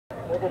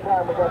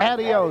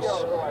Adios,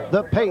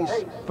 the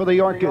pace for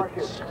the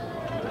Orchids.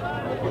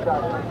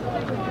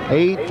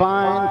 8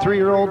 fine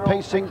 3-year-old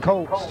pacing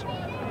colts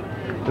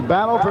to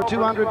battle for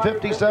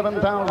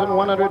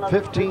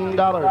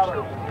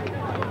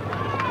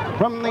 $257,115.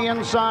 From the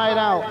inside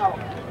out,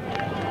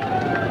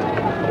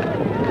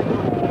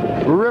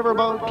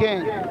 Riverboat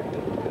King,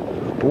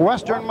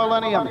 Western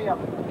Millennium,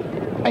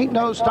 ain't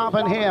no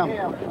stopping him.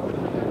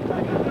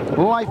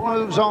 Life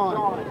Moves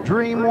On,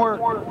 Dream Work,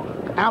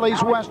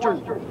 Alley's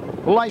Western,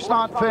 Life's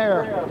Not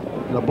Fair,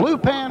 the Blue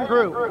Pan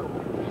Group.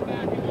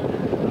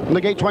 The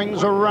gate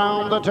swings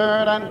around the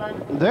turn,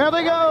 and there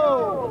they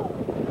go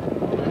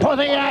for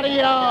the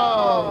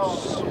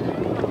Adios.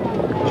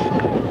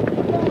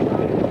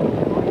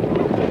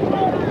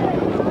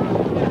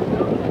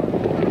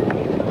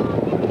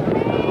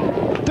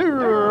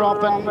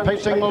 Often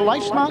pacing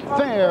Life's Not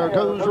Fair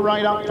goes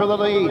right out for the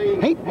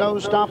lead. Ain't no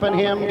stopping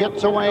him,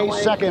 gets away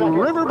second.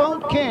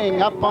 Riverboat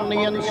King up on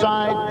the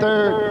inside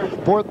third.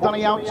 Fourth on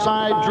the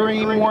outside,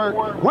 Dream Work.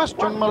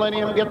 Western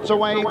Millennium gets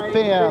away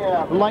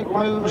fifth. Life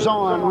Moves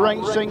On,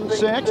 racing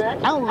sixth.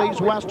 Alley's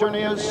Western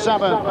is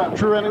seventh.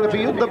 Treading the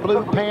field, the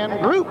Blue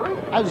Pan Group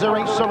as they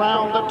race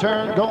around the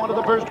turn, going to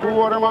the first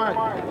quarter mark.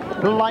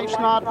 Life's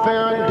Not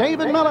Fair and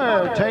David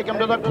Miller take him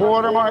to the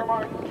quarter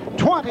mark.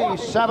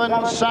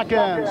 27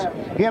 seconds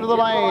into the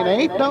lane.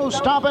 Ain't no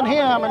stopping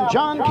him, and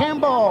John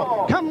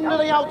Campbell come to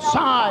the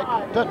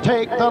outside to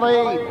take the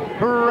lead.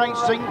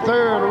 Racing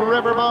third,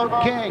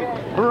 Riverboat King.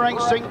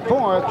 Racing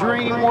fourth,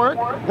 Dream Work.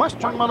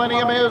 Western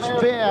Millennium is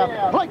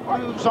fifth. Life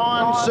Moves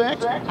On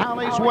sixth.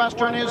 Alley's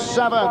Western is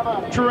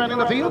seventh. Trending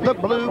the field, the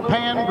Blue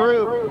Pan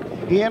Group.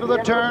 Into the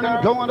turn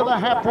and going to the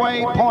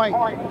halfway point.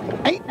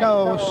 Ain't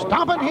no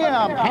stopping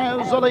him,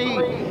 has the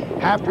lead.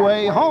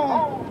 Halfway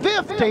home,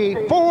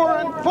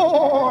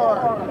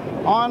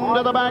 54-4.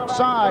 Onto the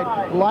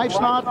backside, Life's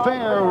Not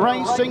Fair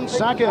racing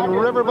second.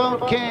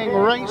 Riverboat King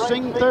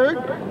racing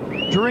third.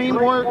 Dream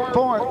Work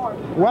fourth.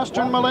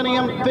 Western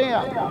Millennium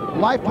fifth.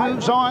 Life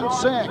Moves On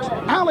sixth.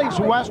 Alley's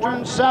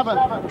Western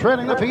seventh.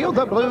 Treading the field,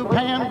 the Blue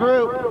Pan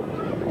Group.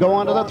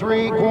 Going to the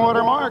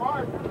three-quarter mark.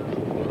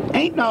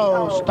 Ain't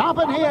no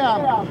stopping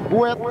him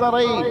with the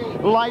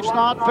lead. Life's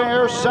Not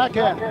Fair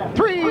second.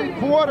 3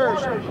 quarters,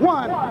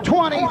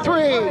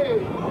 1:23.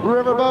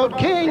 Riverboat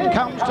King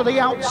comes to the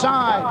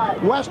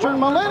outside. Western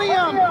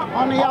Millennium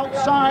on the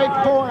outside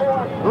fourth.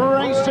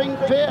 Racing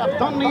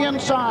fifth on the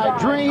inside.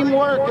 Dream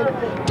Work.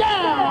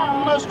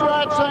 Down the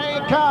stretch they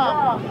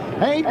come.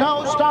 Ain't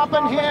no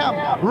stopping him.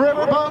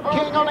 Riverboat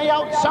King on the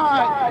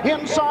outside.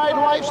 Inside,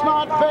 Life's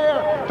Not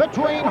Fair.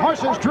 Between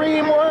horses,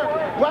 Dream Work.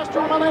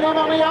 Western Millennium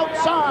on the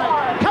outside.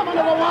 Coming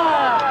to the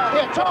wire.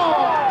 It's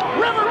all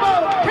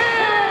Riverboat King.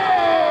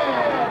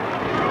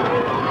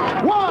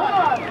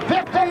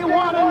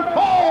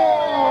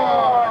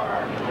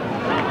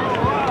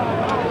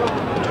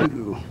 1:51-4.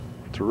 2,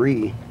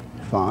 3,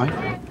 5.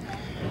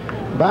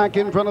 Back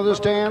in front of the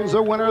stands,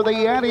 the winner of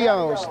the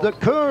Adios, the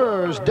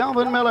Coors,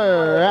 Delvin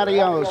Miller.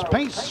 Adios,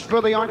 pace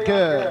for the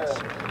Orchids.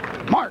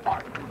 Mark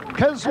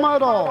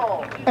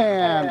Kesmodel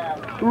and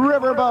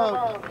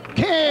Riverboat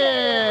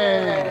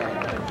King.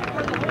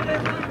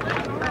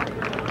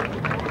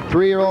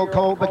 3-year-old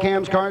colt, the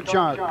Cam's Card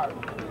Shark.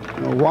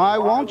 Why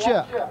won't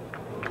you?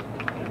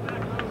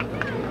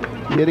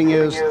 Getting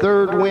his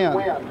third win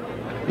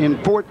in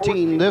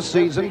 14 this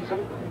season.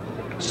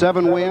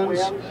 7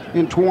 wins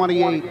in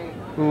 28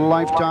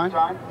 lifetime.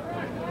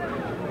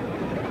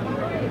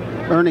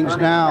 Earnings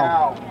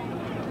now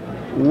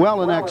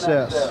well in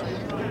excess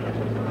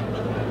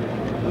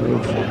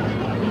of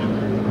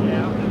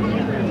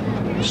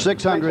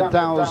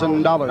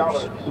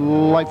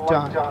 $600,000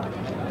 lifetime.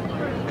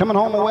 Coming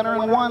home a winner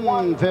in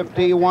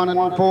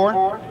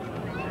 1:51-4.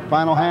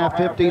 Final half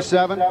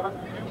 57.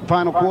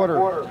 Final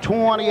quarter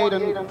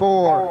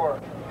 28-4.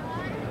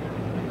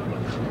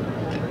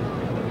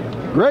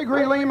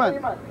 Gregory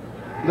Lehman,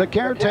 the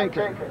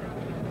caretaker,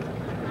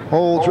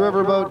 holds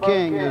Riverboat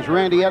King as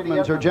Randy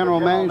Edmonds, our general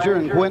manager,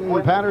 and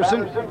Quentin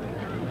Patterson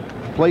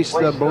place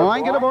the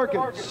blanket of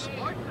orchids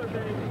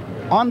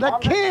on the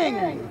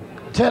King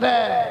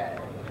today.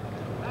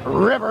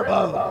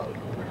 Riverboat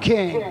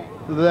King,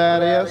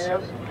 that is.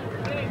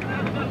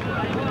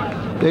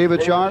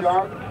 David Sharp,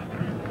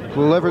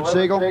 Clifford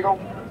Siegel,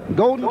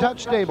 Golden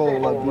Touch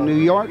Stable of New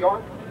York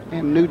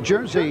and New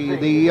Jersey,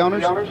 the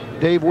owners,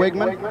 Dave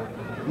Wigman,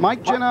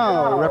 Mike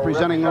Janot,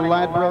 representing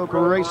Ladbroke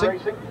Racing,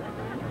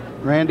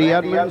 Randy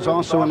Edmonds,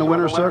 also in the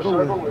winner's circle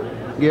with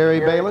Gary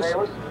Bayless,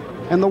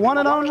 and the one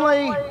and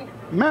only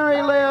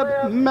Mary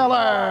Lib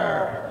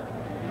Miller,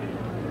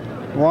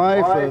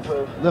 wife of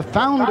the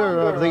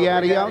founder of the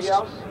Adios,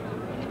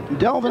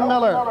 Delvin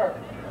Miller,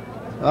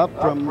 up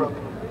from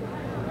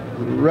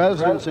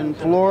residence in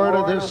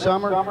Florida this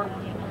summer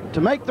to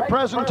make the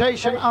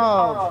presentation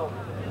of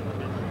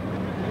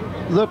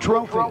the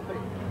trophy.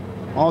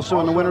 Also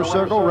in the winner's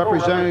circle,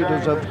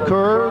 representatives of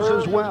Coors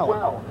as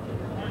well.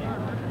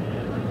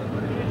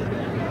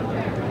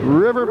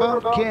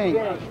 Riverboat King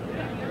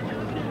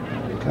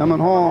coming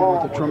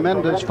home with a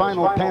tremendous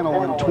final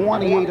panel in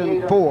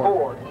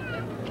 28-4.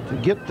 to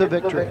get the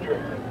victory.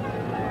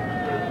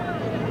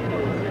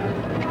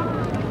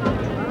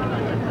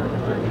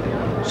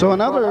 So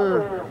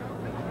another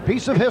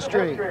piece of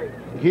history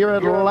here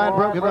at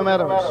Ladbroke of the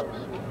Meadows,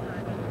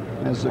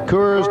 as the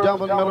Coors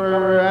Delvin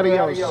Miller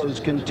Adios is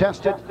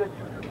contested.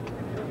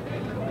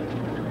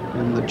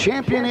 And the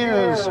champion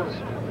is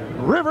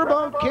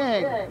Riverboat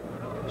King,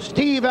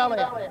 Steve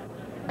Elliott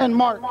and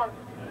Mark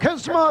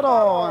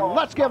Kesmodel. And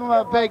let's give him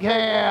a big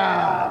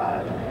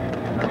hand.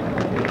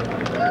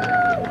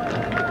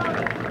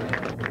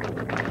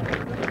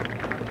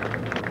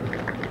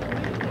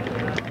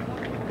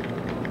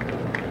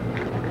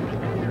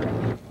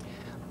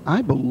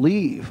 I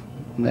believe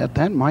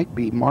that might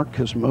be Mark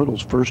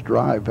Kesmodel's first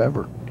drive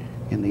ever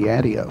in the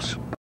Adios.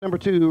 Number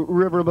 2,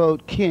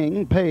 Riverboat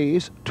King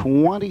pays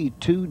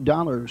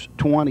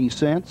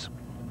 $22.20,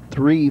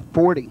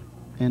 $3.40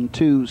 and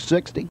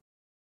 $2.60.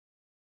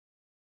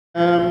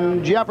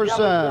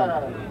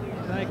 Jefferson.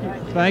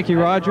 Thank you,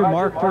 Roger.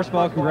 Mark, first of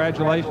all,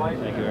 congratulations.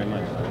 Thank you very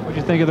much. What did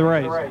you think of the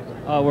race?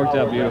 Oh, it worked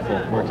out beautiful.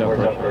 Worked out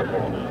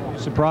perfect.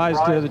 Surprised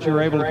that you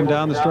were able to come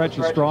down the stretch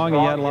as strong. He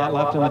had a lot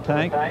left in the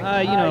tank.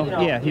 You know,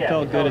 yeah, he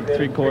felt good at the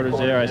 3/4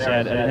 there. I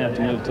said I didn't have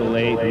to move till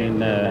late,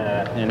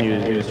 and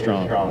he was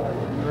strong.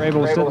 You were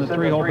able to sit in the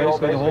 3-hole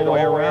basically the whole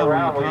way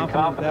around. Were you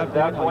confident at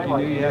that point?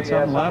 Like you knew you had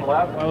something left?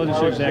 I wasn't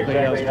sure exactly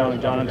how strong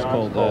John's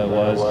cold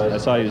was. I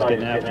saw he was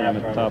getting after him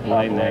at the top of the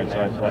lane there, so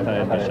I thought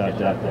I had a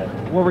shot at that.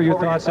 What were your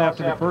thoughts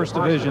after the first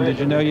division? Did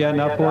you know you had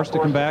enough horse to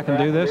come back and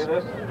do this?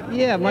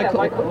 Yeah,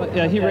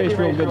 he raced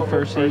real good the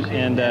first heat,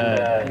 and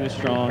he was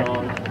strong.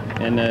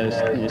 And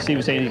Steve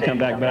was saying he'd come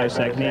back better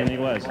second heat, and he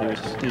was.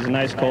 He's a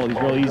nice colt.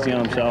 He's real easy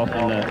on himself,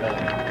 and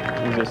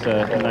he's just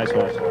a nice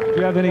horse. Do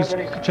you have any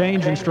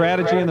change in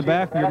strategy in the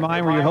back of your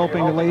mind? Were you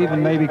hoping to leave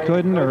and maybe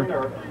couldn't,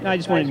 or? No, I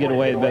just wanted to get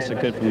away the best I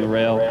could from the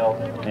rail,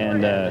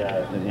 and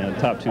you know, the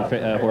top 2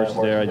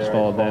 horses there, I just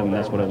followed them, and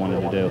that's what I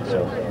wanted to do.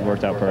 So it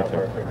worked out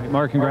perfect.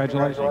 Mark,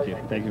 congratulations.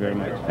 Thank you very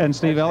much. And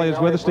Steve Elliott's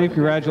with us. Steve,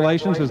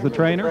 congratulations as the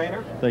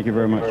trainer. Thank you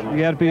very much.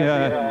 You have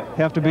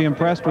to be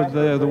impressed with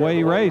the way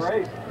he raced.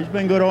 He's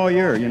been good all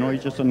year. You know,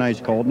 he's just a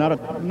nice colt.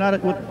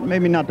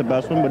 Maybe not the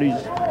best one, but he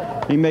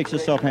makes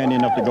himself handy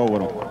enough to go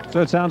with him.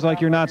 So it sounds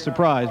like you're not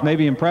surprised.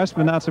 Maybe impressed,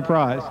 but not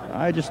surprised.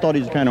 I just thought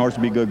he's the kind of horse to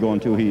be good going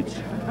 2 heats.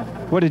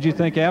 What did you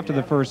think after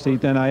the first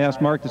heat then? I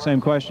asked Mark the same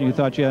question. You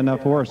thought you had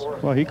enough horse?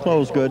 Well, he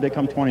closed good. They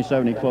come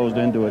 27. He closed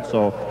into it.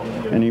 So,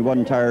 and he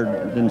wasn't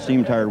tired. Didn't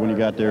seem tired when he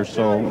got there.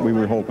 So we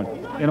were hoping.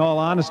 In all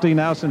honesty,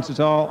 now since it's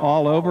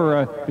all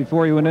over,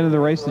 before you went into the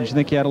race, did you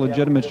think you had a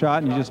legitimate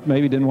shot and you just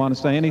maybe didn't want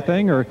to say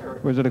anything, or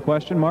was it a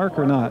question mark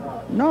or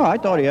not? No, I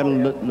thought he had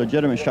a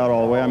legitimate shot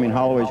all the way. I mean,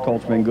 Holloway's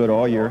colt's been good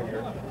all year.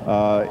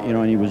 You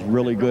know, and he was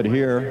really good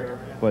here.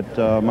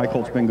 But my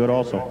colt's been good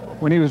also.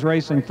 When he was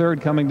racing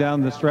third coming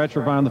down the stretch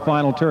or on the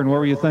final turn, what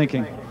were you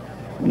thinking?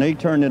 When they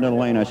turned into the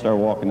lane, I started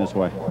walking this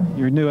way.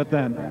 You knew it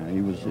then?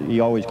 He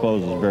always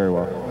closes very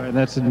well. Right,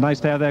 that's nice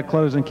to have that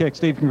closing kick.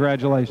 Steve,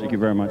 congratulations. Thank you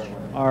very much.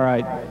 All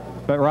right.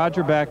 But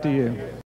Roger, back to you.